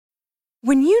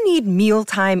When you need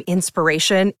mealtime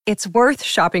inspiration, it's worth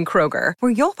shopping Kroger,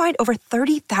 where you'll find over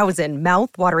 30,000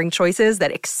 mouth-watering choices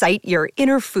that excite your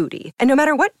inner foodie. And no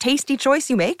matter what tasty choice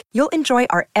you make, you'll enjoy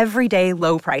our everyday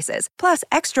low prices, plus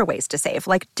extra ways to save,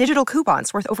 like digital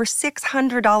coupons worth over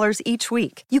 $600 each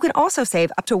week. You can also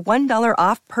save up to $1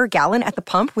 off per gallon at the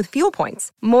pump with fuel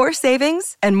points. More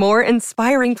savings and more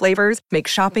inspiring flavors make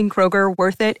shopping Kroger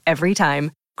worth it every time.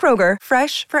 Kroger,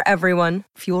 fresh for everyone.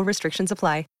 Fuel restrictions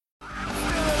apply.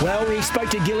 Well, we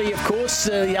spoke to Gilly, of course,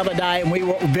 the other day, and we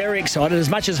were very excited, as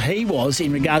much as he was,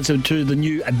 in regards to the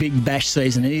new Big Bash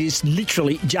season. It is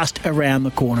literally just around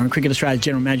the corner. And Cricket Australia's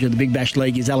General Manager of the Big Bash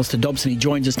League is Alistair Dobson. He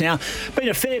joins us now. Been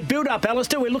a fair build-up,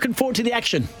 Alistair. We're looking forward to the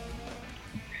action.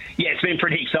 Yeah, it's been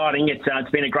pretty exciting. It's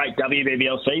been a great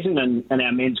WBBL season, and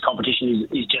our men's competition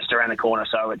is just around the corner.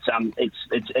 So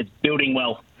it's building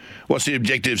well. What's the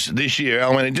objectives this year?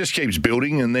 I mean, it just keeps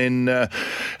building, and then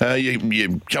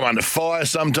you come under fire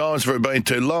sometimes for it being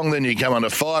too long. Then you come under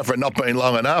fire for it not being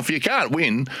long enough. You can't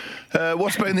win.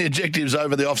 What's been the objectives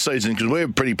over the off season? Because we're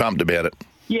pretty pumped about it.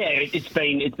 Yeah, it's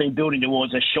been building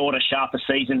towards a shorter, sharper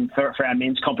season for our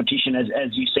men's competition,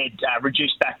 as you said,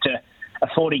 reduced back to a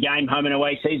 40-game home and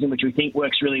away season, which we think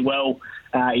works really well,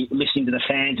 listening to the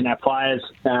fans and our players.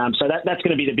 So that's going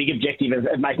to be the big objective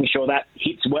of making sure that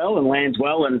hits well and lands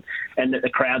well, and that the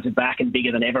crowds are back and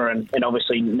bigger than ever, and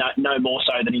obviously no more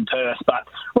so than in Perth. But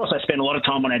we'll also spend a lot of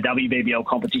time on our WBBL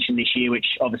competition this year, which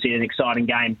obviously is an exciting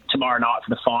game tomorrow night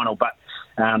for the final. But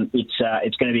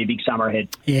it's going to be a big summer ahead.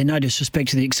 Yeah, no disrespect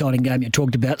to the exciting game you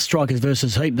talked about, Strikers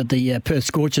versus Heat, but the Perth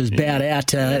Scorchers bowed out.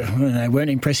 They weren't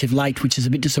impressive late, which is a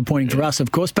bit disappointing for us,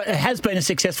 of course, but it has been a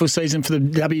successful season for the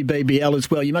WBBL as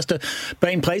well. You must have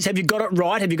been pleased. Have you got it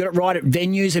right? Have you got it right at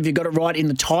venues? Have you got it right in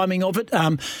the timing of it?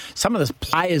 Some of the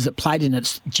players that played in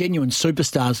it's genuine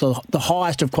superstars, the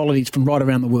highest of qualities from right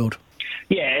around the world.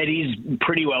 Yeah, it is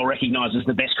pretty well recognised as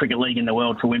the best cricket league in the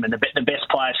world for women. The best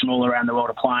players from all around the world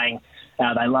are playing.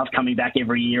 They love coming back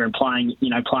every year and playing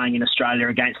in Australia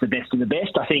against the best of the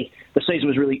best. I think the season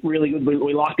was really, really good.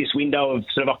 We like this window of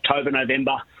sort of October,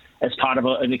 November as part of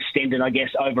an extended, I guess,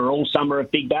 overall summer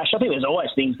of Big Bash. I think there's always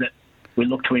things that we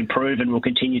look to improve and we'll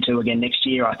continue to again next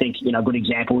year. I think, a good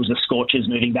example was the Scorchers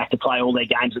moving back to play all their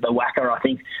games at the Wacker. I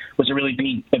think was a really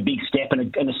big step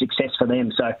and a success for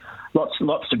them. So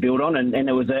lots to build on, and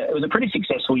it was a pretty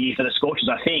successful year for the Scorchers,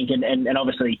 I think, and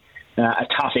obviously a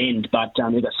tough end, but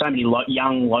they've got so many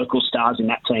young local stars in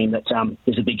that team that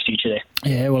there's a big future there.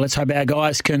 Yeah, well, let's hope our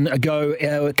guys can go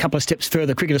a couple of steps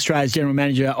further. Cricket Australia's General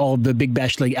Manager of the Big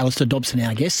Bash League, Alistair Dobson,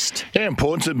 our guest. How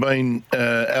important has it been,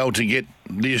 Al, to get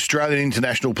the Australian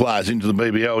international players into the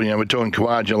BBL? We're talking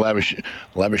Khawaja,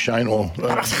 Labuschagne, or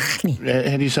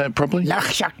how do you say it properly?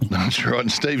 That's right,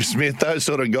 and Steve Smith, those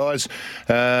sort of guys.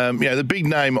 The big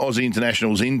name Aussie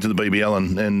internationals into the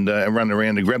BBL and run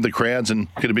around to grab the crowds and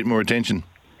get a bit more attention.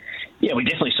 Yeah, we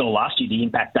definitely saw last year the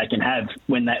impact they can have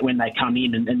when they come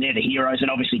in, and they're the heroes.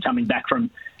 And obviously coming back from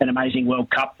an amazing World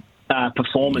Cup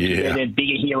performance, they're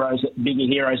bigger heroes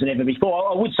than ever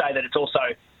before. I would say that it's also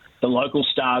the local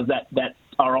stars that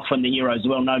are often the heroes as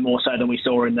well, no more so than we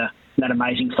saw in that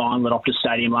amazing final at Optus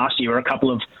Stadium last year, where a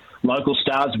couple of local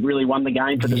stars really won the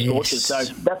game for the Scorchers. So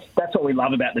that's what we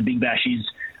love about the Big Bash is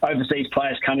overseas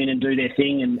players come in and do their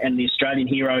thing, and the Australian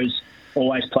heroes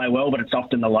always play well, but it's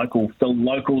often the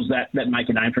locals that make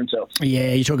a name for themselves.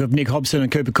 Yeah, you talk of Nick Hobson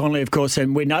and Cooper Connolly, of course,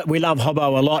 and we love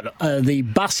Hobbo a lot. The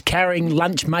bus-carrying,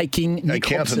 lunch-making Nick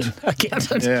Hobson,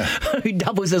 who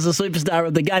doubles as a superstar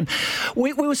of the game.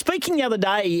 We were speaking the other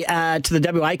day to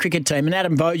the WA cricket team, and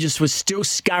Adam Bogus was still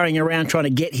scurrying around trying to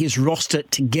get his roster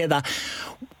together.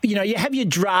 You have your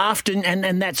draft,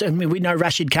 and that's. I mean, we know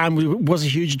Rashid Khan was a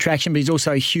huge attraction, but he's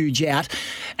also a huge out.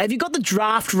 Have you got the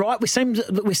draft right? We seem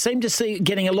to see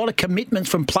getting a lot of commitments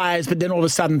from players, but then all of a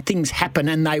sudden things happen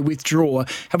and they withdraw.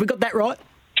 Have we got that right?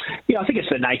 Yeah, I think it's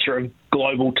the nature of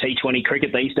global T20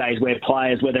 cricket these days, where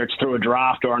players, whether it's through a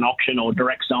draft or an auction or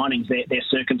direct signings, their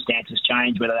circumstances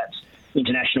change, whether that's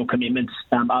international commitments,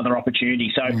 other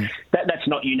opportunities. So that's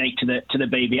not unique to the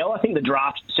BBL. I think the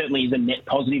draft certainly is a net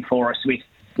positive for us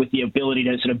with the ability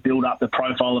to sort of build up the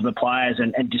profile of the players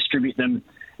and distribute them,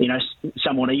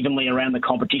 somewhat evenly around the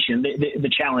competition.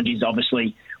 The challenge is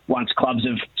obviously once clubs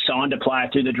have signed a player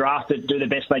through the draft, that do the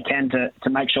best they can to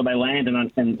make sure they land.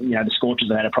 And the Scorchers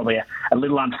have had probably a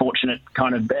little unfortunate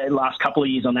kind of last couple of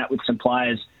years on that with some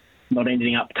players not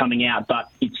ending up coming out. But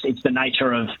it's the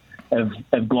nature of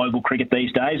global cricket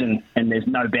these days, and there's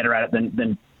no better at it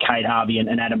than Cade Harvey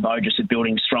and Adam Bogus at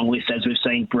building strong lists, as we've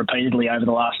seen repeatedly over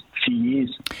the last few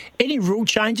years. Any rule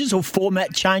changes or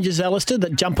format changes, Alistair,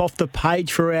 that jump off the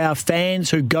page for our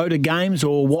fans who go to games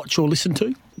or watch or listen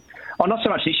to? Oh, not so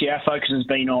much this year. Our focus has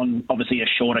been on obviously a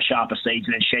shorter, sharper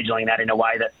season and scheduling that in a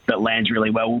way that lands really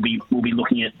well. We'll be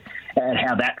looking at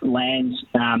how that lands,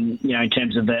 in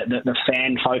terms of the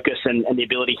fan focus and the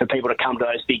ability for people to come to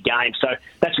those big games. So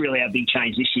that's really our big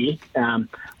change this year.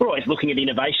 We're always looking at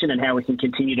innovation and how we can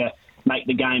continue to make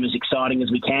the game as exciting as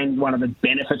we can. One of the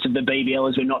benefits of the BBL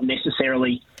is we're not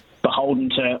necessarily beholden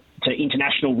to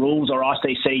international rules or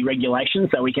ICC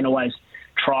regulations, so we can always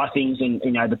try things, and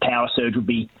the power surge would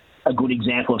be a good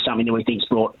example of something that we think's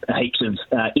brought heaps of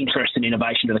interest and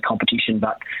innovation to the competition.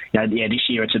 But this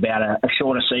year it's about a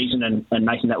shorter season and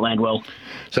making that land well.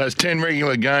 So it's 10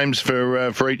 regular games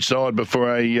for each side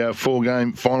before a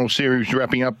 4-game final series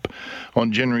wrapping up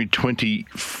on January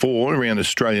 24 around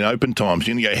Australian Open times.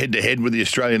 You're going to go head-to-head with the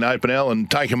Australian Open, Al,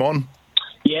 and take them on?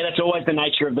 Yeah, that's always the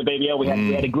nature of the BBL. We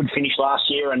had a good finish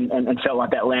last year and felt like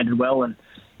that landed well. And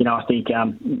I think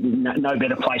no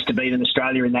better place to be than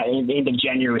Australia in that end of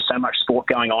January with so much sport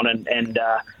going on, and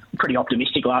pretty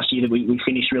optimistic last year that we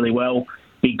finished really well.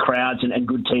 Big crowds and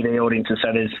good TV audiences,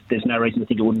 so there's no reason to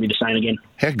think it wouldn't be the same again.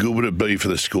 How good would it be for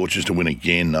the Scorchers to win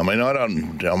again? I'm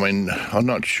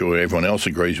not sure everyone else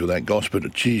agrees with that, Goss,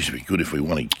 but geez, it'd be good if we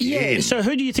won again. Yeah, so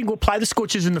who do you think will play the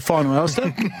Scorchers in the final,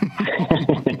 Alistair?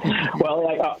 Well,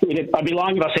 I'd be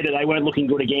lying if I said that they weren't looking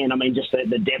good again. I mean, just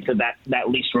the depth of that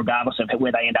list, regardless of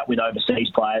where they end up with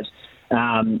overseas players,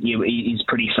 is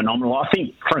pretty phenomenal. I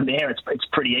think from there it's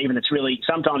pretty even. It's really,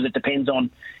 sometimes it depends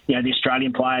on the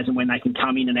Australian players and when they can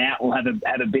come in and out will have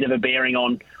a bit of a bearing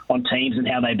on teams and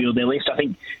how they build their list. I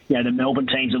think the Melbourne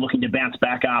teams are looking to bounce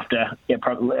back after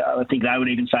probably, I think they would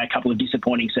even say, a couple of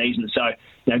disappointing seasons. So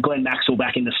Glenn Maxwell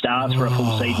back in the Stars for a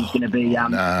full season is going to be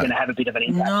going to have a bit of an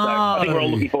impact. No. So I think we're all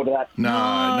looking forward to that. No,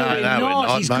 we're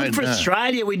not. He's good for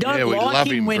Australia. We don't like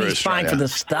him when he's playing for the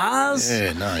Stars.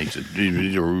 Yeah, no, he's a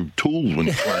tool when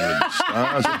he's playing with the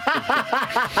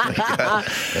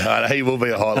Stars. He will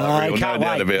be a highlight reel, no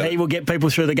doubt about it. He will get people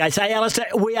through the gates. Hey, Alistair,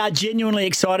 we are genuinely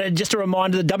excited. Just a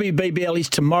reminder, the WBBL is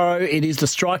tomorrow. It is the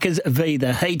Strikers v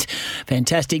the Heat.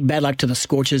 Fantastic. Bad luck to the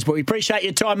Scorchers. But we appreciate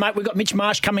your time, mate. We've got Mitch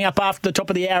Marsh coming up after the top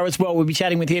of the hour as well. We'll be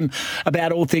chatting with him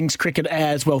about all things cricket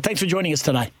as well. Thanks for joining us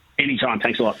today. Anytime.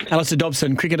 Thanks a lot. Alistair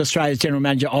Dobson, Cricket Australia's General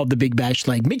Manager of the Big Bash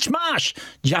League. Mitch Marsh,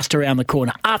 just around the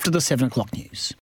corner after the 7 o'clock news.